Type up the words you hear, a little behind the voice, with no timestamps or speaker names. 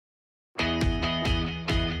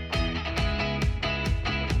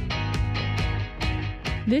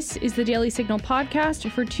This is the Daily Signal podcast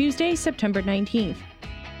for Tuesday, September 19th.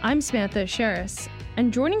 I'm Samantha Sherris,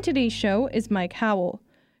 and joining today's show is Mike Howell,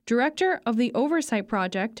 director of the Oversight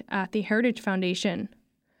project at the Heritage Foundation.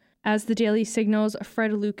 As the Daily Signal's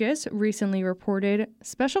Fred Lucas recently reported,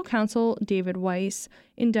 Special Counsel David Weiss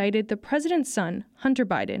indicted the president's son, Hunter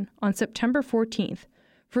Biden, on September 14th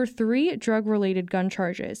for 3 drug-related gun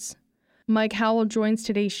charges. Mike Howell joins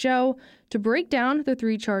today's show to break down the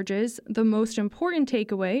 3 charges, the most important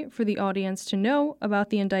takeaway for the audience to know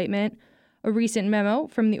about the indictment, a recent memo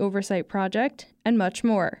from the Oversight Project, and much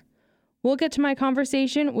more. We'll get to my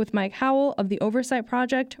conversation with Mike Howell of the Oversight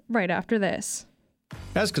Project right after this.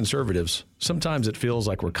 As conservatives, sometimes it feels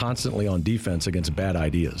like we're constantly on defense against bad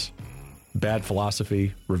ideas. Bad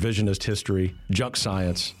philosophy, revisionist history, junk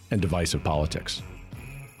science, and divisive politics.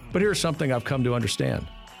 But here's something I've come to understand.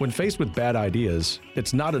 When faced with bad ideas,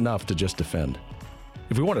 it's not enough to just defend.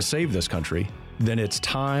 If we want to save this country, then it's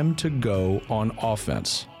time to go on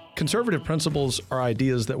offense. Conservative principles are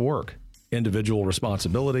ideas that work. Individual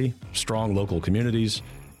responsibility, strong local communities,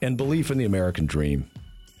 and belief in the American dream.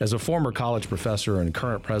 As a former college professor and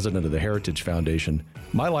current president of the Heritage Foundation,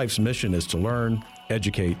 my life's mission is to learn,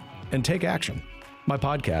 educate, and take action. My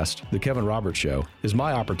podcast, The Kevin Roberts Show, is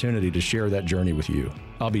my opportunity to share that journey with you.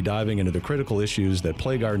 I'll be diving into the critical issues that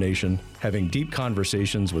plague our nation, having deep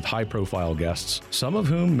conversations with high-profile guests, some of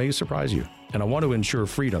whom may surprise you. And I want to ensure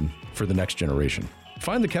freedom for the next generation.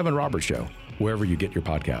 Find The Kevin Roberts Show wherever you get your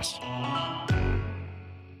podcasts.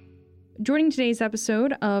 Joining today's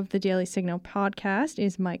episode of the Daily Signal podcast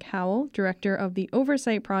is Mike Howell, director of the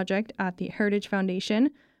Oversight project at the Heritage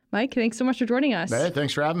Foundation. Mike, thanks so much for joining us. Hey,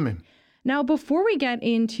 thanks for having me. Now, before we get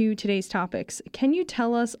into today's topics, can you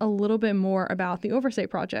tell us a little bit more about the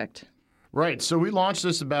Oversight project? Right. So we launched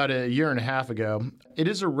this about a year and a half ago. It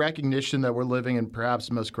is a recognition that we're living in perhaps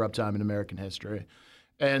the most corrupt time in American history.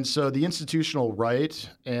 And so the institutional right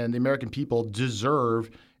and the American people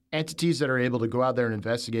deserve entities that are able to go out there and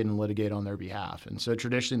investigate and litigate on their behalf. And so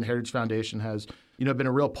traditionally, the Heritage Foundation has, been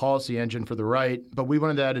a real policy engine for the right, but we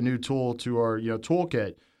wanted to add a new tool to our,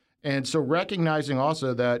 toolkit. And so recognizing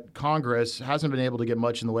also that Congress hasn't been able to get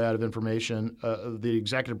much in the way out of information of the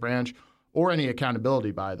executive branch or any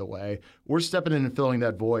accountability, by the way, we're stepping in and filling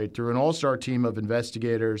that void through an all-star team of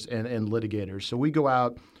investigators and litigators. So we go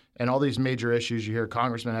out and all these major issues, you hear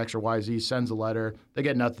Congressman X or YZ sends a letter, they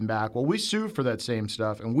get nothing back. Well, we sue for that same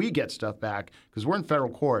stuff and we get stuff back because we're in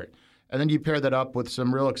federal court. And then you pair that up with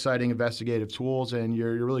some real exciting investigative tools and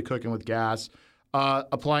you're really cooking with gas.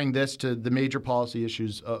 Applying this to the major policy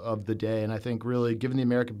issues of the day. And I think really giving the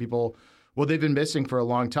American people what they've been missing for a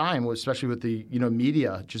long time, especially with the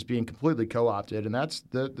media just being completely co-opted. And that's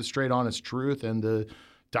the straight honest truth and the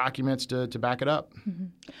documents to back it up. Mm-hmm.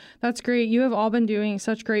 That's great. You have all been doing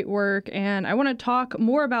such great work. And I want to talk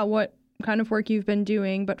more about what kind of work you've been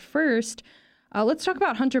doing. But first, let's talk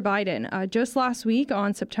about Hunter Biden. Just last week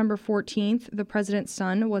on September 14th, the president's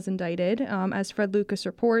son was indicted. As Fred Lucas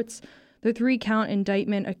reports, the 3-count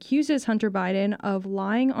indictment accuses Hunter Biden of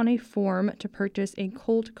lying on a form to purchase a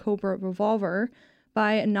Colt Cobra revolver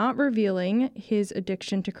by not revealing his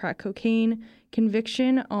addiction to crack cocaine.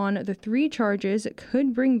 Conviction on the 3 charges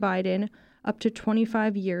could bring Biden up to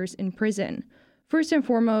 25 years in prison. First and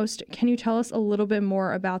foremost, can you tell us a little bit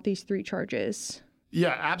more about these 3 charges?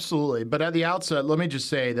 Yeah, absolutely. But at the outset, let me just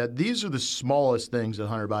say that these are the smallest things that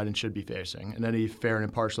Hunter Biden should be facing in any fair and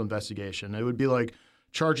impartial investigation. It would be like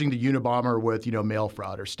charging the Unabomber with, mail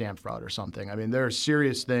fraud or stamp fraud or something. I mean, there are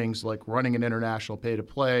serious things like running an international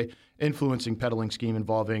pay-to-play, influencing peddling scheme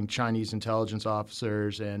involving Chinese intelligence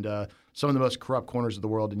officers and some of the most corrupt corners of the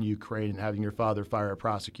world in Ukraine and having your father fire a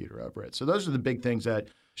prosecutor over it. So those are the big things that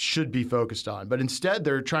should be focused on. But instead,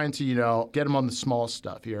 they're trying to, get them on the small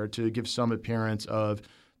stuff here to give some appearance of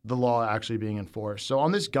the law actually being enforced. So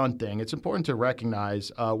on this gun thing, it's important to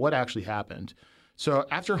recognize what actually happened. So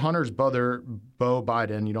after Hunter's brother, Beau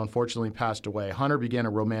Biden, unfortunately passed away, Hunter began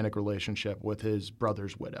a romantic relationship with his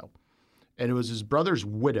brother's widow. And it was his brother's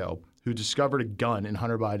widow who discovered a gun in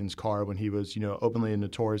Hunter Biden's car when he was, openly and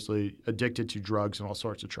notoriously addicted to drugs and all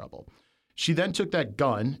sorts of trouble. She then took that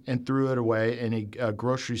gun and threw it away in a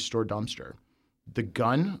grocery store dumpster. The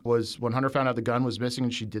gun was, when Hunter found out the gun was missing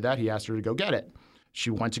and she did that, he asked her to go get it. She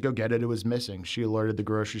went to go get it. It was missing. She alerted the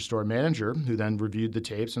grocery store manager, who then reviewed the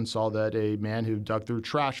tapes and saw that a man who dug through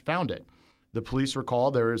trash found it. The police were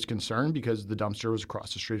called. There was concern because the dumpster was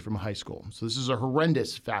across the street from a high school. So this is a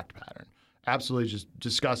horrendous fact pattern. Absolutely just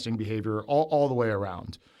disgusting behavior all the way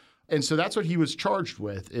around. And so that's what he was charged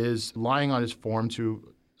with, is lying on his form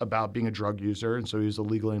about being a drug user. And so he was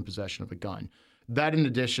illegally in possession of a gun. That in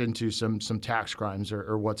addition to some tax crimes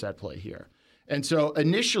or what's at play here. And so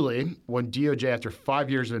initially, when DOJ, after 5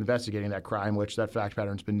 years of investigating that crime, which that fact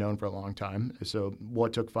pattern's been known for a long time, so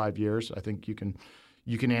what took 5 years? I think you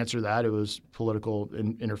can answer that. It was political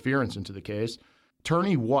interference into the case.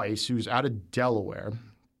 Attorney Weiss, who's out of Delaware,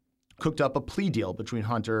 cooked up a plea deal between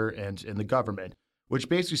Hunter and the government, which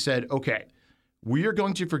basically said, okay, we are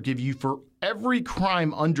going to forgive you for every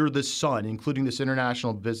crime under the sun, including this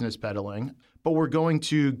international business peddling, but we're going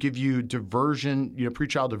to give you diversion,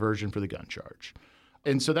 pretrial diversion for the gun charge.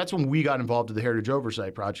 And so that's when we got involved in the Heritage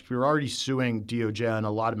Oversight Project. We were already suing DOJ on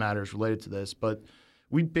a lot of matters related to this, but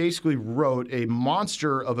we basically wrote a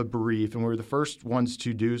monster of a brief, and we were the first ones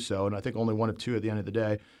to do so, and I think only one of two at the end of the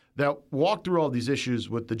day, that walked through all these issues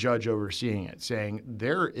with the judge overseeing it, saying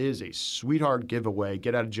there is a sweetheart giveaway,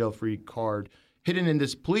 get-out-of-jail-free card hidden in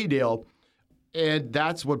this plea deal. And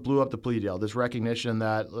that's what blew up the plea deal, this recognition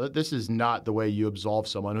that this is not the way you absolve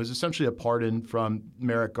someone. It was essentially a pardon from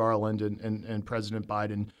Merrick Garland and President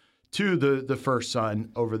Biden to the first son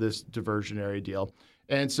over this diversionary deal.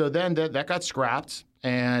 And so then that got scrapped,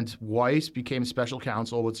 and Weiss became special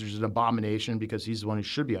counsel, which is an abomination because he's the one who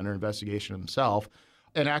should be under investigation himself,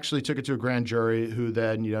 and actually took it to a grand jury who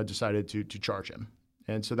then decided to charge him.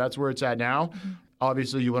 And so that's where it's at now. Mm-hmm.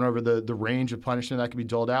 Obviously, you went over the range of punishment that could be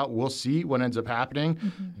doled out. We'll see what ends up happening.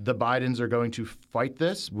 Mm-hmm. The Bidens are going to fight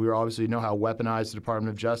this. We obviously know how weaponized the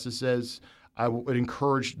Department of Justice is. I would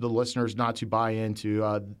encourage the listeners not to buy into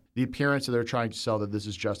the appearance that they're trying to sell that this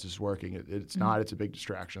is justice working. It's not. It's a big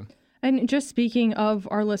distraction. And just speaking of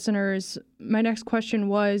our listeners, my next question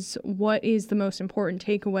was, what is the most important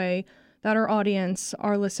takeaway that our audience,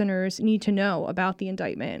 our listeners, need to know about the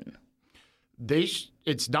indictment?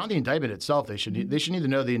 It's not the indictment itself. They should need to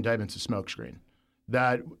know the indictment's a smokescreen.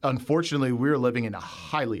 That unfortunately we're living in a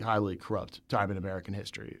highly, highly corrupt time in American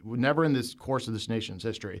history. Never in this course of this nation's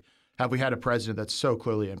history have we had a president that's so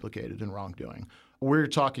clearly implicated in wrongdoing. We're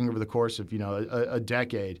talking over the course of a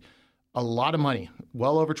decade, a lot of money,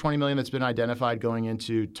 well over $20 million that's been identified going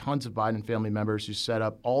into tons of Biden family members who set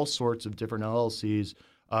up all sorts of different LLCs.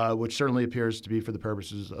 Which certainly appears to be for the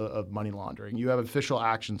purposes of money laundering. You have official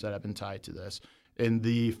actions that have been tied to this. In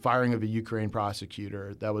the firing of a Ukraine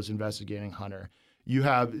prosecutor that was investigating Hunter. You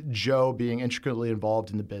have Joe being intricately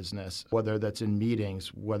involved in the business, whether that's in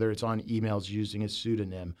meetings, whether it's on emails using his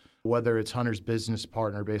pseudonym, whether it's Hunter's business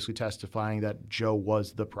partner basically testifying that Joe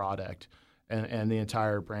was the product and the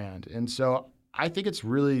entire brand. And so I think it's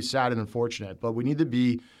really sad and unfortunate, but we need to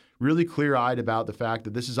be really clear-eyed about the fact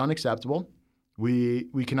that this is unacceptable.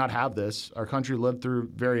 We cannot have this. Our country lived through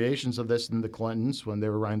variations of this in the Clintons when they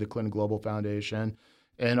were running the Clinton Global Foundation,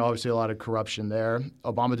 and obviously a lot of corruption there.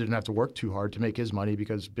 Obama didn't have to work too hard to make his money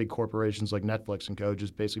because big corporations like Netflix and co.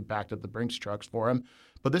 just basically backed up the Brinks trucks for him.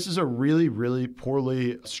 But this is a really, really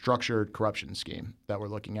poorly structured corruption scheme that we're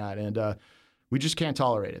looking at, and we just can't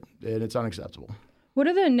tolerate it, and it's unacceptable. What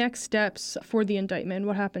are the next steps for the indictment?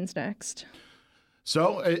 What happens next?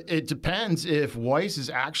 So it depends if Weiss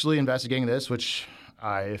is actually investigating this, which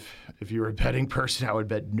if you were a betting person, I would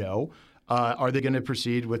bet no. Are they going to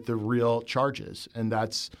proceed with the real charges? And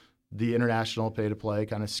that's the international pay-to-play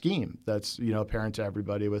kind of scheme that's apparent to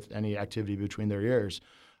everybody with any activity between their ears.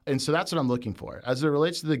 And so that's what I'm looking for. As it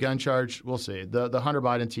relates to the gun charge, we'll see. The Hunter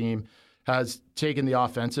Biden team has taken the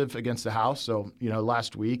offensive against the House. So,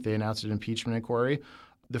 last week they announced an impeachment inquiry.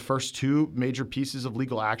 The first two major pieces of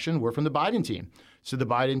legal action were from the Biden team. So the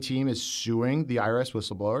Biden team is suing the IRS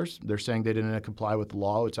whistleblowers. They're saying they didn't comply with the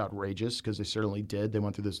law. It's outrageous because they certainly did. They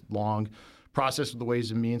went through this long process with the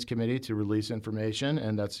Ways and Means Committee to release information,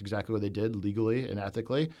 and that's exactly what they did legally and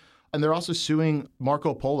ethically. And they're also suing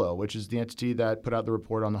Marco Polo, which is the entity that put out the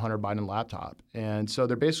report on the Hunter Biden laptop. And so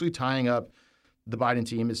they're basically the Biden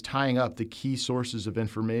team is tying up the key sources of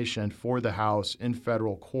information for the House in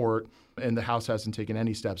federal court, and the House hasn't taken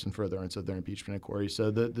any steps in furtherance of their impeachment inquiry.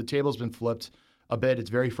 So the table's been flipped a bit. It's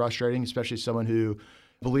very frustrating, especially someone who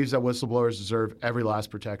believes that whistleblowers deserve every last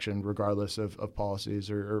protection, regardless of policies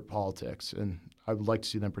or politics. And I would like to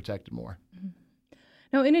see them protected more. Mm-hmm.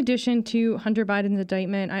 Now, in addition to Hunter Biden's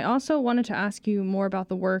indictment, I also wanted to ask you more about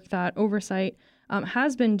the work that Oversight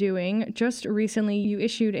has been doing. Just recently, you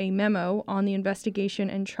issued a memo on the investigation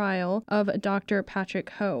and trial of Dr. Patrick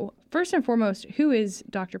Ho. First and foremost, who is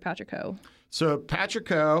Dr. Patrick Ho? So Patrick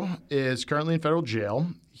Ho is currently in federal jail.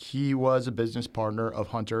 He was a business partner of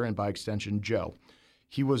Hunter and, by extension, Joe.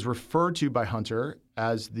 He was referred to by Hunter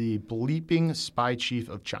as the bleeping spy chief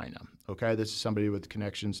of China. Okay, this is somebody with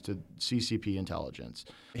connections to CCP intelligence.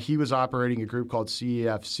 He was operating a group called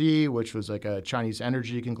CEFC, which was like a Chinese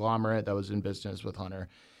energy conglomerate that was in business with Hunter.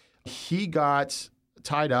 He got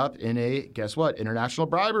tied up in a, guess what, international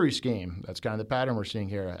bribery scheme. That's kind of the pattern we're seeing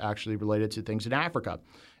here, actually related to things in Africa.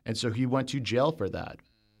 And so he went to jail for that.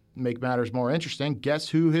 Make matters more interesting, guess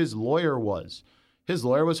who his lawyer was? His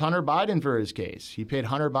lawyer was Hunter Biden for his case. He paid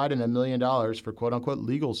Hunter Biden $1 million for quote-unquote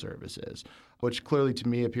legal services, which clearly to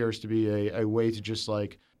me appears to be a way to just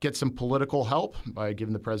like get some political help by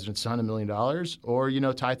giving the president's son $1 million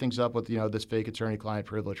or, tie things up with, this fake attorney-client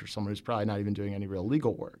privilege or someone who's probably not even doing any real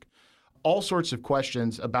legal work. All sorts of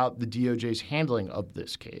questions about the DOJ's handling of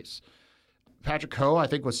this case. Patrick Ho, I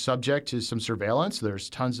think, was subject to some surveillance.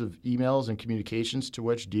 There's tons of emails and communications to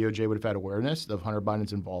which DOJ would have had awareness of Hunter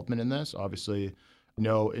Biden's involvement in this. Obviously,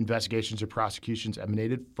 no investigations or prosecutions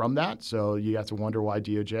emanated from that. So you have to wonder why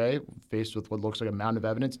DOJ, faced with what looks like a mountain of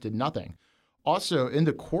evidence, did nothing. Also, in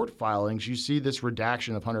the court filings, you see this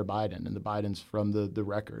redaction of Hunter Biden and the Bidens from the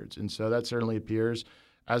records. And so that certainly appears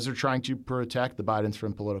as they're trying to protect the Bidens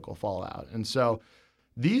from political fallout. And so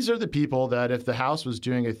these are the people that, if the House was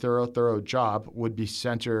doing a thorough job, would be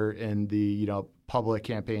center in the public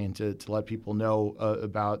campaign to let people know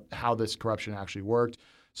about how this corruption actually worked.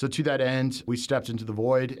 So to that end, we stepped into the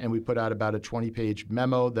void and we put out about a 20-page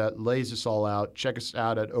memo that lays this all out. Check us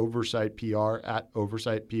out at Oversight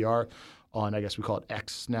PR, on, I guess we call it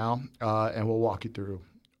X now, and we'll walk you through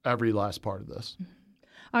every last part of this.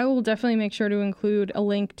 I will definitely make sure to include a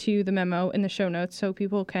link to the memo in the show notes so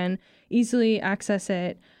people can easily access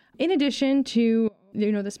it. In addition to,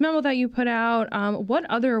 this memo that you put out, what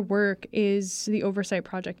other work is the Oversight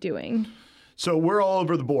Project doing? So we're all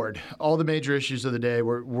over the board. All the major issues of the day,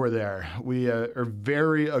 we're there. We are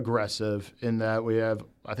very aggressive in that we have,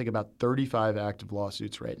 I think, about 35 active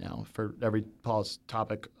lawsuits right now for every policy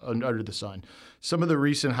topic under the sun. Some of the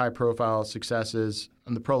recent high-profile successes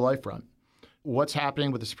on the pro-life front. What's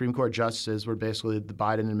happening with the Supreme Court justices where basically the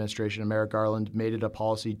Biden administration and Merrick Garland made it a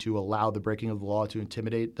policy to allow the breaking of the law to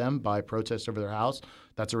intimidate them by protests over their house.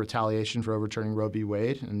 That's a retaliation for overturning Roe v.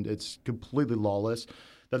 Wade, and it's completely lawless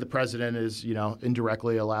that the president is,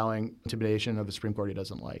 indirectly allowing intimidation of the Supreme Court he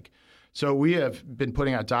doesn't like. So we have been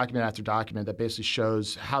putting out document after document that basically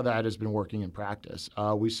shows how that has been working in practice.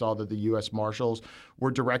 We saw that the U.S. Marshals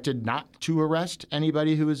were directed not to arrest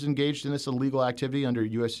anybody who was engaged in this illegal activity under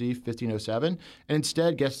USC 1507, and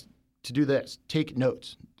instead to do this, take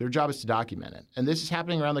notes. Their job is to document it. And this is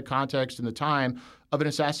happening around the context and the time of an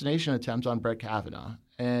assassination attempt on Brett Kavanaugh.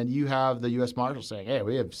 And you have the U.S. Marshals saying, hey,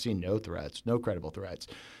 we have seen no threats, no credible threats.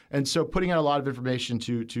 And so putting out a lot of information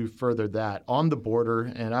to further that on the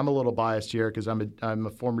border, and I'm a little biased here because I'm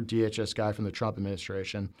a former DHS guy from the Trump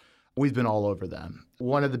administration. We've been all over them.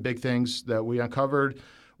 One of the big things that we uncovered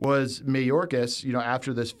was Mayorkas,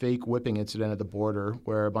 after this fake whipping incident at the border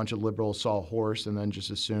where a bunch of liberals saw a horse and then just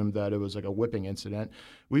assumed that it was like a whipping incident.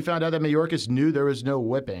 We found out that Mayorkas knew there was no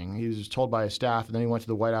whipping. He was told by his staff, and then he went to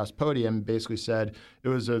the White House podium and basically said it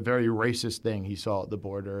was a very racist thing he saw at the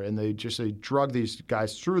border. And they drug these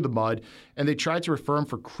guys through the mud, and they tried to refer him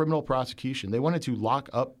for criminal prosecution. They wanted to lock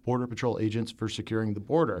up Border Patrol agents for securing the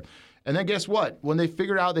border. And then guess what? When they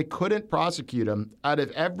figured out they couldn't prosecute him, out of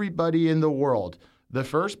everybody in the world, the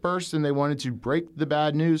first person they wanted to break the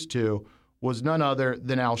bad news to was none other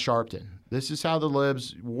than Al Sharpton. This is how the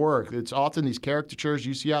libs work. It's often these caricatures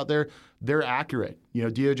you see out there, they're accurate.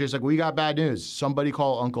 DOJ's like, we got bad news. Somebody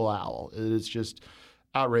call Uncle Al. It's just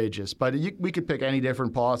outrageous. But we could pick any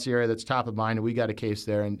different policy area that's top of mind, and we got a case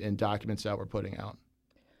there and documents that we're putting out.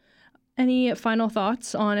 Any final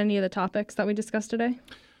thoughts on any of the topics that we discussed today?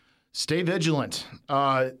 Stay vigilant.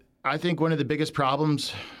 I think one of the biggest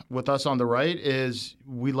problems with us on the right is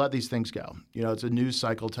we let these things go. It's a news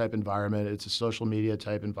cycle type environment. It's a social media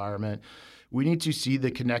type environment. We need to see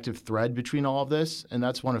the connective thread between all of this, and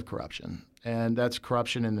that's one of corruption. And that's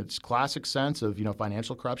corruption in its classic sense of,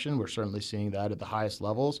 financial corruption. We're certainly seeing that at the highest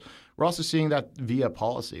levels. We're also seeing that via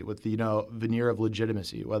policy with the, veneer of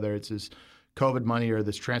legitimacy, whether it's this COVID money or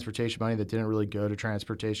this transportation money that didn't really go to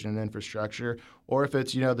transportation and infrastructure, or if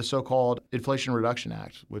it's, the so-called Inflation Reduction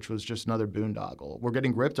Act, which was just another boondoggle. We're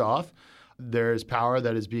getting ripped off. There's power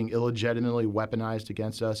that is being illegitimately weaponized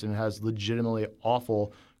against us and has legitimately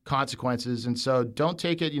awful consequences. And so don't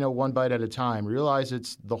take it, one bite at a time. Realize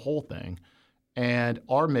it's the whole thing. And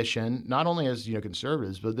our mission, not only as,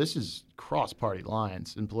 conservatives, but this is cross-party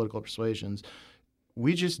lines and political persuasions.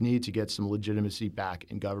 We just need to get some legitimacy back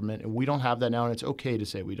in government, and we don't have that now, and it's okay to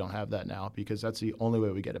say we don't have that now because that's the only way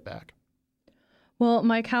we get it back. Well,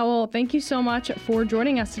 Mike Howell, thank you so much for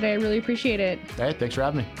joining us today. I really appreciate it. Hey, thanks for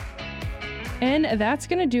having me. And that's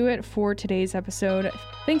going to do it for today's episode.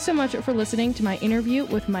 Thanks so much for listening to my interview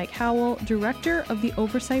with Mike Howell, director of the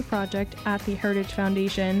Oversight Project at the Heritage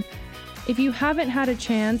Foundation. If you haven't had a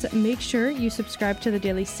chance, make sure you subscribe to the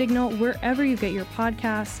Daily Signal wherever you get your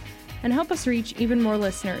podcasts and help us reach even more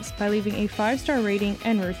listeners by leaving a 5-star rating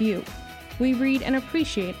and review. We read and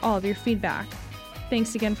appreciate all of your feedback.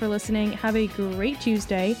 Thanks again for listening. Have a great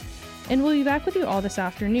Tuesday, and we'll be back with you all this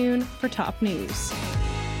afternoon for top news.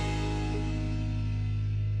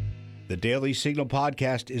 The Daily Signal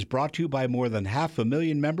podcast is brought to you by more than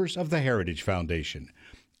 500,000 members of the Heritage Foundation.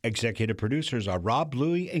 Executive producers are Rob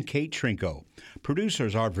Bluey and Kate Trinko.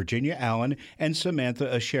 Producers are Virginia Allen and Samantha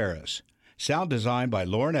Asheris. Sound design by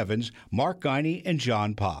Lauren Evans, Mark Guiney, and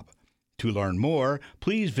John Pop. To learn more,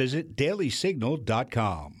 please visit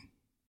dailysignal.com.